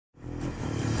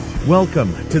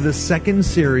Welcome to the second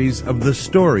series of the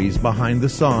stories behind the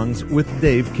songs with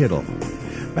Dave Kittle.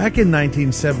 Back in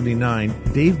 1979,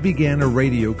 Dave began a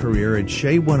radio career at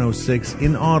CHEZ 106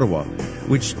 in Ottawa,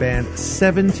 which spanned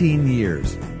 17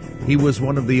 years. He was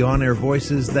one of the on-air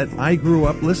voices that I grew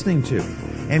up listening to,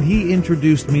 and he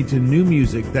introduced me to new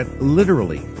music that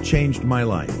literally changed my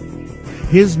life.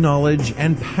 His knowledge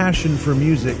and passion for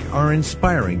music are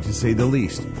inspiring, to say the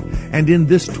least. And in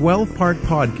this 12-part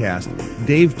podcast,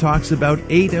 Dave talks about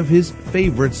 8 of his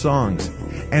favorite songs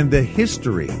and the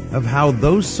history of how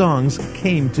those songs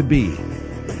came to be.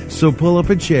 So pull up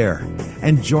a chair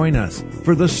and join us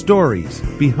for the stories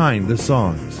behind the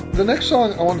songs. The next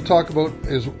song I want to talk about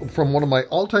is from one of my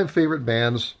all-time favorite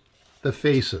bands, The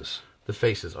Faces. The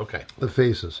Faces, okay. The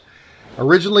Faces.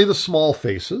 Originally the Small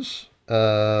Faces,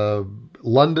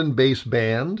 London-based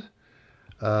band,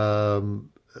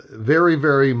 very,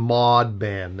 very mod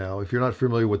band. Now, if you're not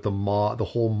familiar with the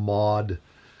whole mod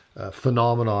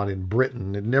phenomenon in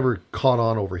Britain, it never caught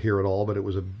on over here at all, but it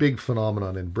was a big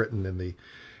phenomenon in Britain in the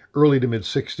early to mid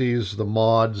 60s. The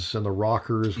mods and the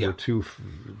rockers were two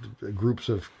groups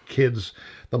of kids.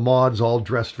 The mods all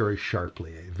dressed very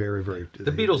sharply, very, very.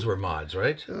 The Beatles were mods,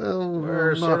 right?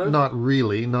 Not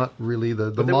really.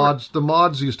 The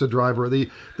mods used to drive. The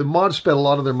mods spent a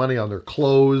lot of their money on their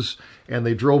clothes, and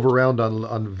they drove around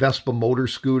on Vespa motor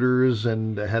scooters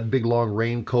and had big long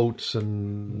raincoats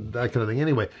and that kind of thing.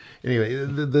 Anyway,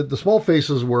 the Small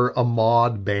Faces were a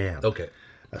mod band. Okay.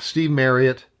 Steve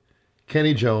Marriott,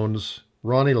 Kenny Jones,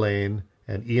 Ronnie Lane,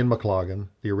 and Ian McLagan,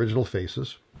 the original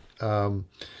Faces.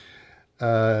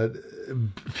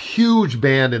 Huge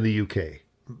band in the UK.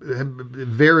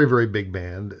 Very, very big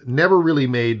band. Never really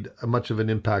made much of an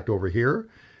impact over here.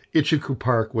 Itchycoo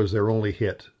Park was their only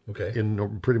hit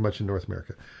in pretty much in North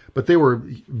America. But they were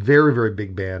very, very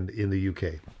big band in the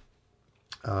UK.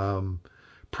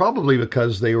 Probably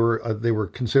because they were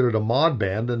considered a mod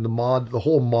band, and the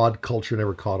whole mod culture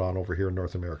never caught on over here in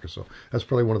North America. So that's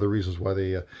probably one of the reasons why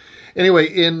they. Anyway,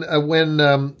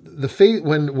 when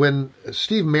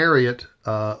Steve Marriott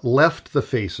left the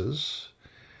Faces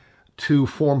to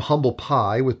form Humble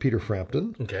Pie with Peter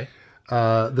Frampton,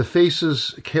 the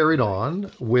Faces carried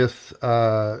on with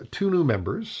 2 new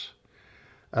members.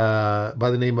 By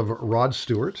the name of Rod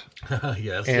Stewart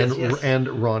and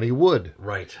Ronnie Wood,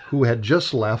 right, who had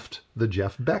just left the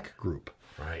Jeff Beck group.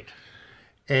 Right.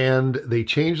 And they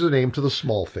changed the name to the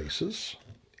Small Faces,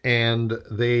 and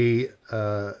they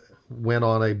went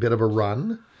on a bit of a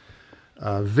run.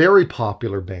 Very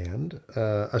popular band,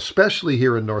 especially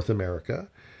here in North America.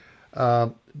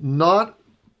 Not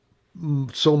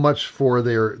so much for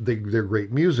their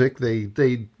great music. They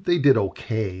did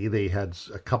okay. They had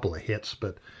a couple of hits,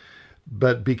 but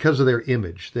because of their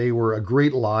image, they were a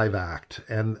great live act,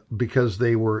 and because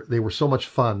they were so much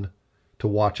fun to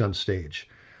watch on stage.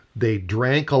 They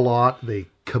drank a lot. They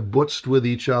kibbutzed with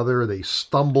each other. They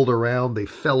stumbled around. They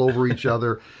fell over each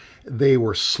other. They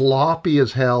were sloppy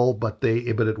as hell, but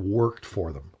it worked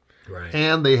for them. Right.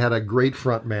 And they had a great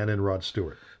front man in Rod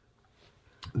Stewart.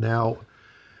 Now,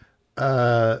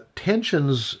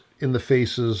 tensions in the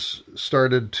Faces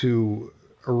started to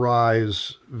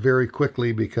arise very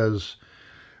quickly because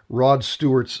Rod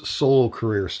Stewart's solo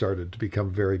career started to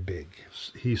become very big.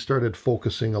 He started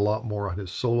focusing a lot more on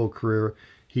his solo career.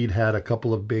 He'd had a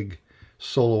couple of big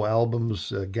solo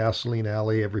albums, Gasoline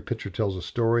Alley, Every Picture Tells a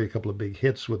Story, a couple of big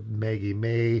hits with Maggie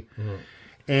May. Mm-hmm.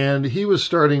 And he was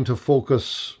starting to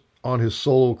focus on his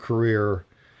solo career.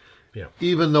 Yeah.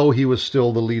 Even though he was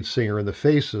still the lead singer in the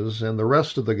Faces, and the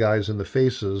rest of the guys in the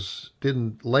Faces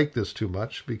didn't like this too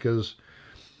much because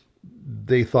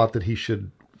they thought that he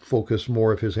should focus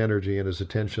more of his energy and his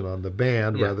attention on the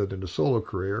band rather than the solo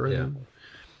career. And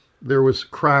there was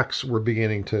cracks were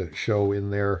beginning to show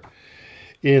in there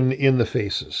in the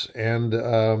Faces. And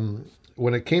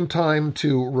when it came time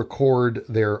to record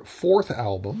their 4th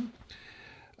album,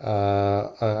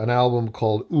 an album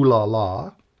called Ooh La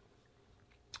La,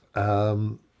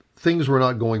 things were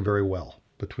not going very well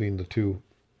between the 2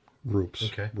 groups,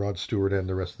 Rod Stewart and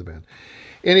the rest of the band.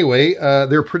 Anyway,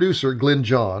 their producer, Glyn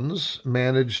Johns,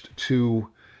 managed to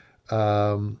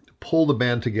pull the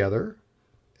band together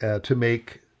to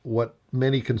make what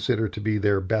many consider to be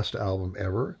their best album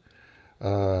ever.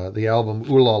 The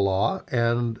album Ooh La La,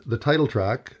 and the title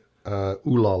track, Ooh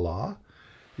La La,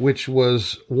 which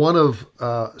was one of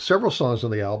several songs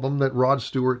on the album that Rod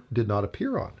Stewart did not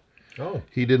appear on. Oh.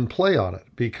 He didn't play on it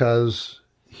because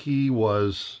he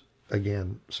was,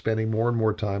 again, spending more and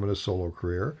more time in his solo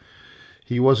career.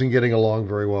 He wasn't getting along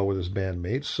very well with his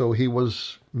bandmates, so he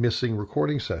was missing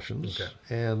recording sessions.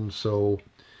 And so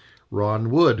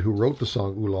Ron Wood, who wrote the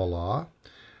song Ooh La La,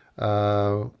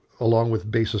 along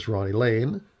with bassist Ronnie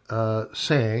Lane,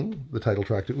 sang the title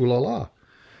track to Ooh La La.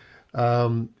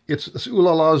 Ooh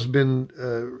La La's been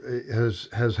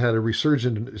has had a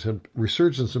resurgence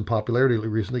in popularity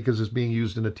recently because it's being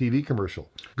used in a TV commercial.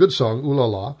 Good song, Ooh La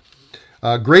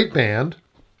La. Great band.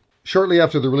 Shortly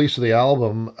after the release of the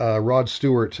album, Rod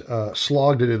Stewart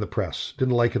slogged it in the press.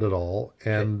 Didn't like it at all,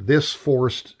 and this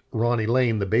forced Ronnie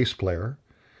Lane, the bass player,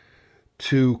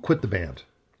 to quit the band.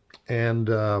 And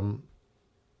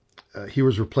he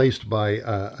was replaced by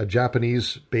a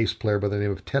Japanese bass player by the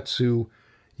name of Tetsu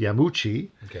Yamuchi.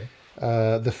 Okay.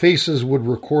 The Faces would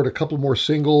record a couple more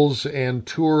singles and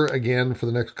tour again for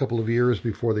the next couple of years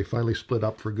before they finally split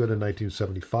up for good in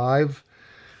 1975.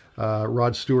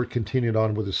 Rod Stewart continued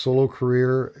on with his solo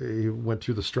career. He went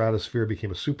through the stratosphere,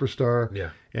 became a superstar. Yeah.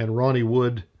 And Ronnie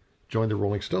Wood joined the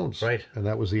Rolling Stones. Right. And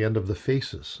that was the end of the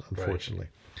Faces, unfortunately.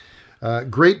 Right.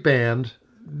 Great band.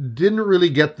 Didn't really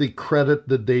get the credit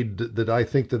that I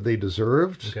think that they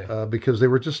deserved, because they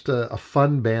were just a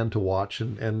fun band to watch,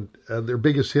 and their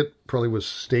biggest hit probably was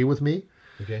 "Stay With Me."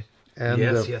 Okay. And,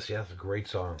 yes, a great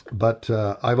song. But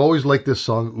I've always liked this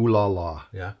song, "Ooh La La."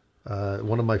 Yeah.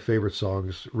 One of my favorite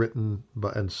songs, written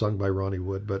and sung by Ronnie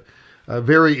Wood. But a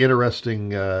very interesting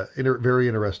band,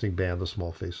 the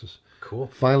Small Faces. Cool.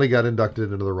 Finally got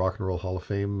inducted into the Rock and Roll Hall of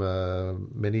Fame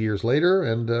many years later,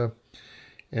 and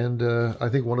I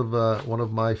think one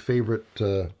of my favorite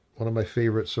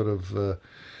sort of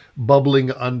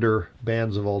bubbling under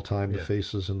bands of all time, the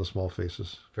Faces and the Small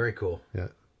Faces. Very cool. Yeah.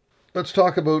 Let's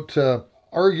talk about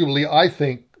arguably, I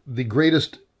think, the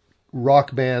greatest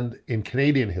rock band in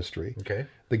Canadian history. Okay.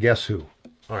 The Guess Who.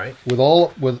 All right. With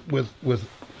all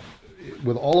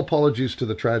apologies to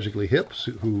the Tragically Hips,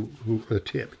 who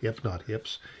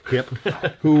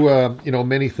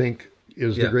many think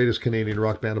is the greatest Canadian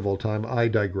rock band of all time. I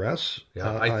digress.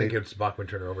 Yeah, I think it's Bachman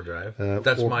Turner Overdrive.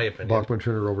 That's my opinion. Bachman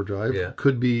Turner Overdrive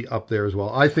could be up there as well.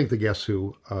 I think the Guess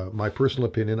Who, my personal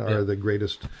opinion, are the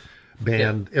greatest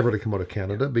band ever to come out of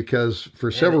Canada, because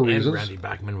for several reasons. And Randy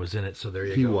Bachman was in it, so there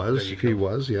you go. He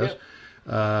was, yes.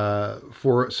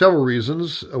 For several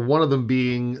reasons. One of them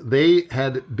being they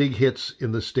had big hits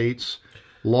in the States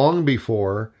long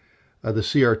before the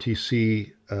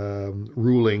CRTC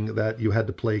ruling that you had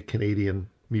to play Canadian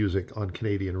music on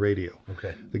Canadian radio.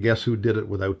 Okay. The Guess Who did it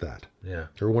without that. Yeah.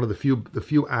 They were one of the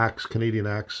few acts, Canadian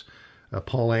acts,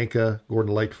 Paul Anka,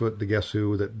 Gordon Lightfoot, the Guess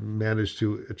Who, that managed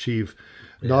to achieve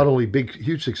not only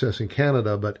huge success in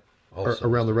Canada, but also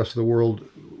around the rest of the world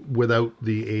without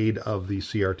the aid of the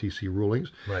CRTC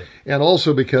rulings. Right. And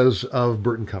also because of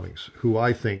Burton Cummings, who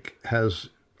I think has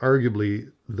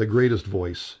arguably the greatest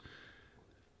voice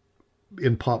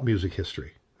in pop music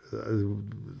history.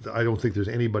 I don't think there's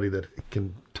anybody that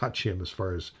can touch him as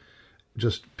far as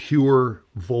just pure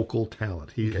vocal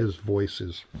talent. His voice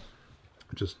is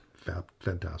just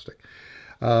fantastic.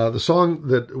 The song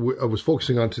that I was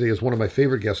focusing on today is one of my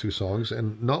favorite Guess Who songs,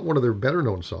 and not one of their better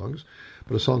known songs,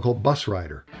 but a song called Bus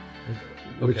Rider,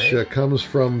 which comes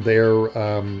from their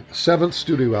seventh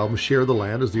studio album, Share the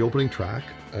Land, is the opening track,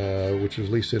 which was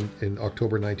released in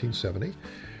October 1970.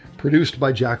 Produced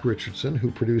by Jack Richardson,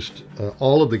 who produced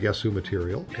all of the Guess Who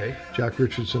material. Okay. Jack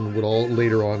Richardson would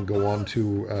later on go on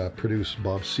to produce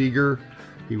Bob Seger.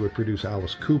 He would produce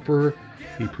Alice Cooper.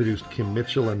 He produced Kim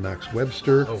Mitchell and Max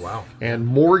Webster. Oh, wow. And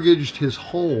mortgaged his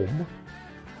home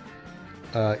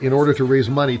in order to raise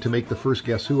money to make the first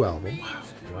Guess Who album. Wow.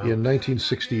 In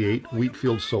 1968,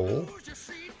 Wheatfield Soul,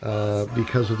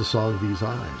 because of the song These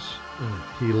Eyes.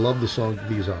 He loved the song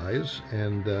These Eyes,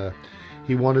 and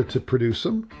he wanted to produce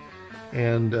them,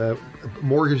 and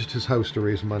mortgaged his house to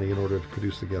raise money in order to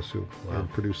produce the Guess Who and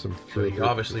produce them. So he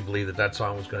obviously believed that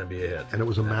song was going to be a hit. And it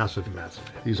was a massive hit.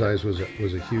 These Eyes was a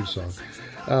huge song.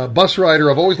 Bus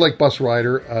Rider, I've always liked Bus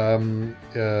Rider,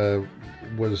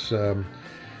 was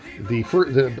the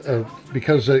first,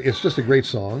 because it's just a great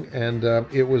song, and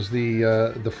it was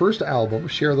the first album,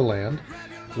 Share the Land,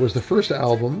 was the first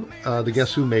album the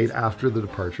Guess Who made after the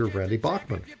departure of Randy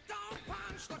Bachman.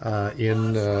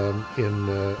 In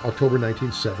October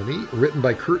 1970, written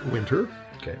by Kurt Winter,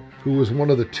 who was one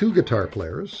of the two guitar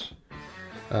players,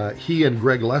 he and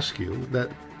Greg Lescue, that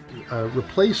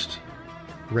replaced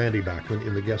Randy Bachman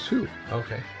in the Guess Who.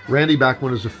 Okay. Randy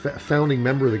Bachman is a founding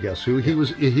member of the Guess Who. He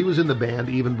was in the band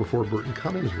even before Burton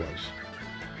Cummings was.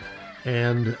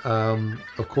 And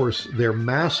of course, their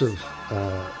massive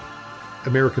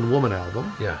American Woman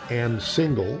album and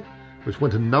single, which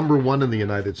went to #1 in the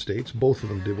United States. Both of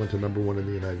them went to #1 in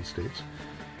the United States.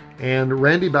 And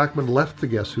Randy Bachman left the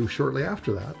Guess Who shortly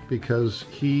after that because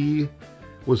he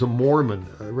was a Mormon.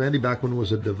 Randy Bachman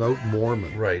was a devout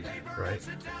Mormon. Right.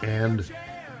 And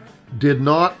did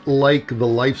not like the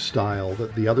lifestyle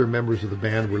that the other members of the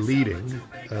band were leading.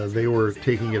 They were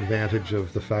taking advantage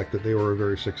of the fact that they were a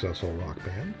very successful rock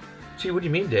band. Gee, what do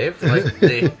you mean, Dave? Like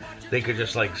they could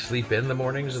just like sleep in the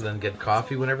mornings and then get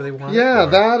coffee whenever they wanted? Yeah,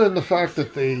 that and the fact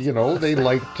that they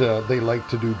liked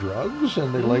to do drugs,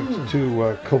 and they liked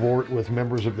to cavort with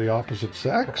members of the opposite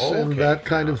sex and that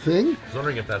kind of thing. I was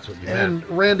wondering if that's what you meant.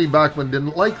 And Randy Bachman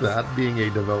didn't like that, being a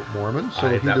devout Mormon, so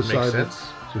that makes sense.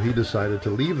 So he decided to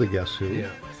leave the Guess Who, yeah,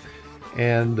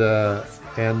 and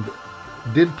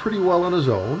did pretty well on his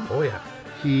own. Oh yeah,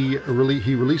 he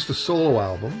released a solo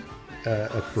album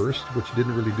at first, which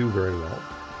didn't really do very well,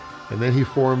 and then he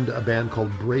formed a band called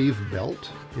Brave Belt.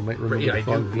 You might remember the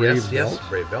song Brave Belt. Yes,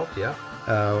 Brave Belt, yeah.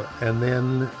 And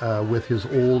then with his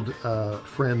old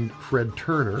friend Fred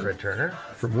Turner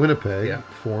from Winnipeg,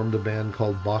 formed a band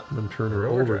called Bachman Turner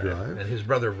Overdrive. And his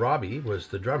brother Robbie was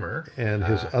the drummer. And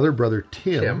his other brother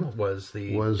Tim was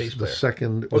the bass player.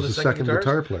 the second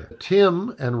guitar player.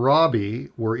 Tim and Robbie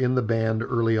were in the band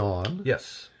early on.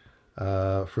 Yes.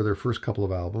 For their first couple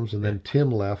of albums, and then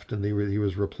Tim left, and he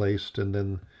was replaced, and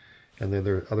then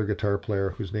their other guitar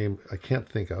player, whose name I can't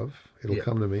think of, it'll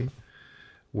come to me,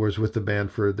 was with the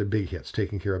band for the big hits,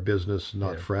 Taking Care of Business,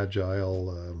 Not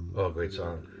Fragile. Great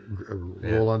song.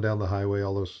 Roll On Down the Highway,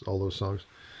 all those songs.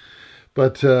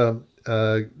 But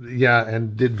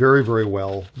and did very, very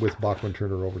well with Bachman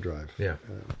Turner Overdrive. Yeah.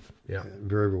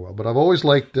 Very, very well. But I've always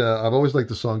liked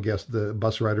the song the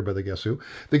Bus Rider by the Guess Who.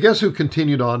 The Guess Who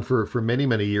continued on for many,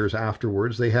 many years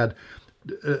afterwards. They had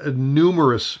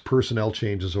numerous personnel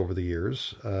changes over the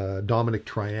years. Dominic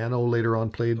Triano later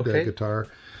on played guitar.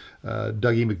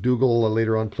 Dougie McDougall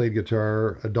later on played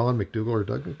guitar. Don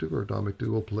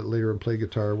McDougall later on played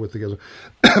guitar with the Guess Who.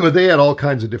 But they had all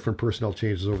kinds of different personnel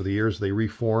changes over the years. They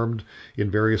reformed in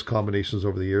various combinations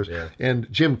over the years. Yeah. And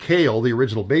Jim Cale, the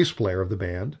original bass player of the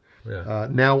band,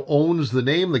 now owns the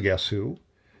name The Guess Who,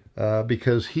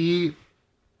 because he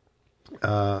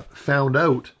found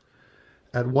out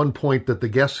at one point that the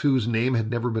Guess Who's name had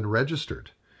never been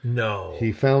registered. No.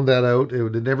 He found that out.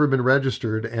 It had never been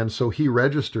registered, and so he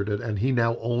registered it, and he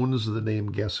now owns the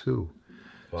name Guess Who.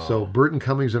 Wow. So Burton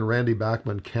Cummings and Randy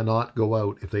Bachman cannot go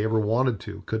out, if they ever wanted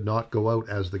to, could not go out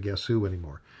as the Guess Who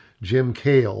anymore. Jim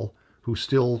Cale, who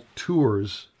still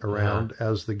tours around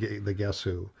as the Guess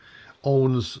Who,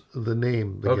 owns the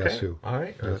name The Guess Who. All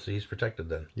right. So he's protected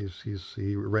then.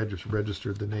 He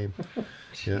registered the name.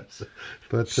 Yeah.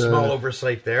 But small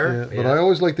oversight there. Yeah. But I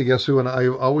always liked the Guess Who, and I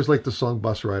always liked the song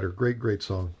Bus Rider. Great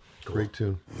song. Cool. Great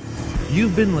tune.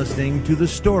 You've been listening to the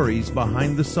stories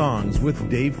behind the songs with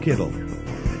Dave Kittle.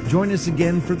 Join us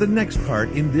again for the next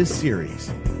part in this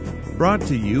series. Brought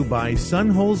to you by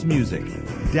Sunholes Music.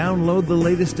 Download the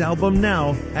latest album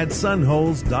now at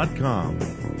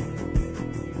sunholes.com.